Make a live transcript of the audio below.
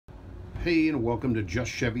Hey, and welcome to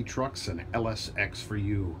Just Chevy Trucks and LSX for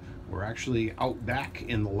you. We're actually out back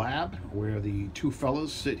in the lab where the two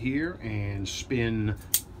fellas sit here and spin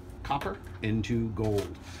copper into gold,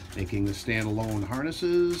 making the standalone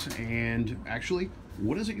harnesses. And actually,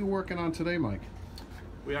 what is it you're working on today, Mike?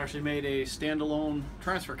 We actually made a standalone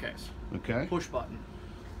transfer case. Okay. Push button.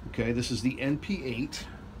 Okay, this is the NP8.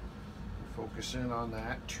 Focus in on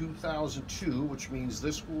that. 2002, which means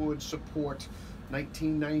this would support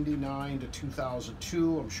 1999 to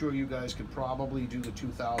 2002. I'm sure you guys could probably do the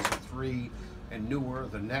 2003 and newer,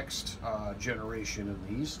 the next generation of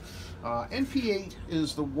these. NP8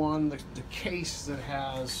 is the one, the case that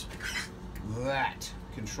has that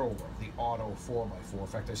controller, the auto 4x4. In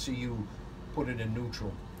fact, I see you put it in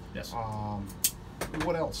neutral. Yes.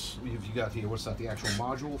 What else have you got here? What's that, the actual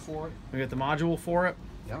module for it? We got the module for it.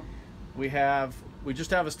 Yeah. We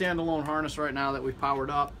just have a standalone harness right now that we've powered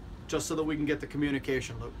up just so that we can get the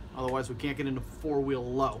communication loop. Otherwise we can't get into four-wheel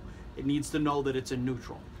low. It needs to know that it's in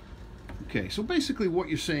neutral. Okay, so basically what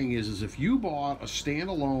you're saying is if you bought a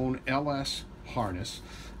standalone LS harness,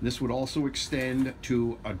 this would also extend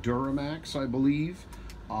to a Duramax, I believe,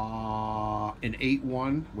 an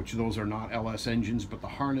 8.1, which those are not LS engines, but the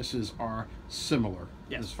harnesses are similar.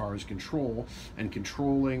 Yes. As far as control and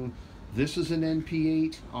controlling. This is an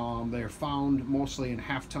NP8. They're found mostly in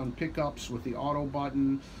half-ton pickups with the auto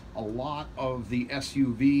button. A lot of the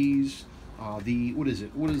SUVs, what is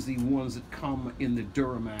the ones that come in the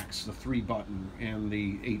Duramax, the 3-button and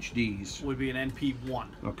the HDs? Would be an NP1.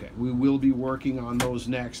 Okay, we will be working on those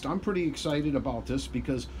next. I'm pretty excited about this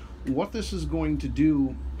because what this is going to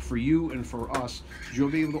do for you and for us is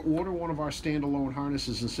you'll be able to order one of our standalone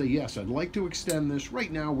harnesses and say, yes, I'd like to extend this.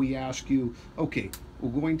 Right now we ask you, okay,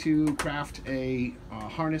 we're going to craft a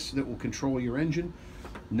harness that will control your engine.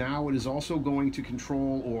 Now it is also going to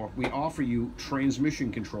control, or we offer you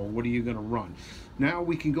transmission control. What are you going to run? Now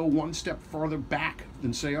we can go one step farther back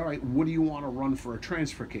and say, all right, what do you want to run for a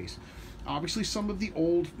transfer case? Obviously, some of the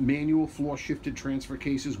old manual floor-shifted transfer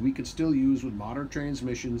cases we could still use with modern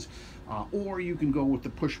transmissions, or you can go with the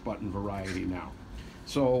push-button variety now.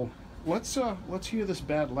 So let's hear this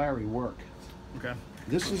bad Larry work. Okay.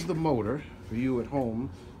 This is the motor for you at home.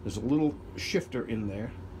 There's a little shifter in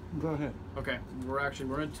there. Go ahead. Okay. We're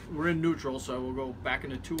in neutral, so we'll go back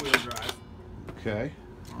into two-wheel drive. Okay.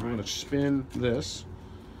 I'm going to spin this.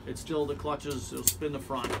 It's still the clutches. It'll spin the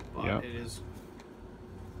front, but yep. It is.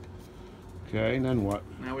 Okay, and then what?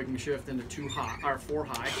 Now we can shift into 2 high or 4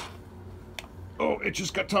 high. Oh, it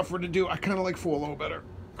just got tougher to do. I kind of like 4 low better.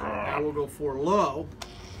 Now we'll go 4 low.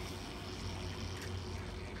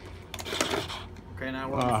 Okay, now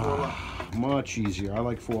we're on 4 low. Much easier. I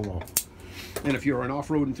like 4 low. And if you're an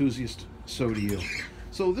off-road enthusiast, so do you.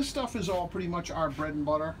 So this stuff is all pretty much our bread and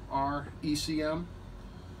butter, our ECM.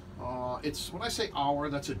 It's, when I say our,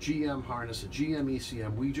 that's a GM harness, a GM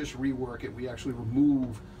ECM. We just rework it. We actually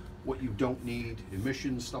remove what you don't need,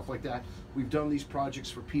 emissions, stuff like that. We've done these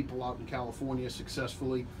projects for people out in California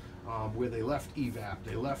successfully, where they left EVAP,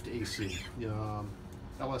 they left AC.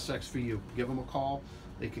 LSX for you. Give them a call.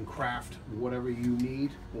 They can craft whatever you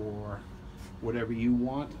need or whatever you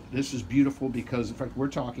want. This is beautiful because, in fact, we're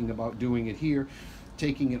talking about doing it here,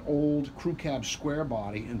 taking an old crew cab square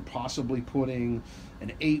body and possibly putting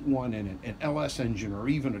an 8.1 in it, an LS engine, or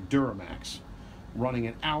even a Duramax, running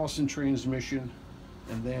an Allison transmission.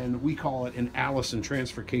 And then we call it an Allison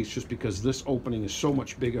transfer case just because this opening is so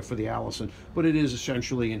much bigger for the Allison, but it is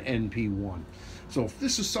essentially an NP1. So if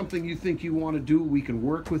this is something you think you want to do, we can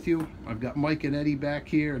work with you. I've got Mike and Eddie back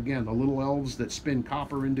here. Again, the little elves that spin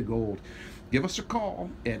copper into gold. Give us a call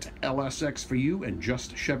at LSX for you and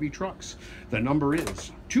Just Chevy Trucks. The number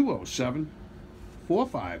is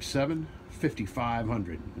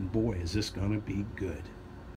 207-457-5500. And boy, is this going to be good.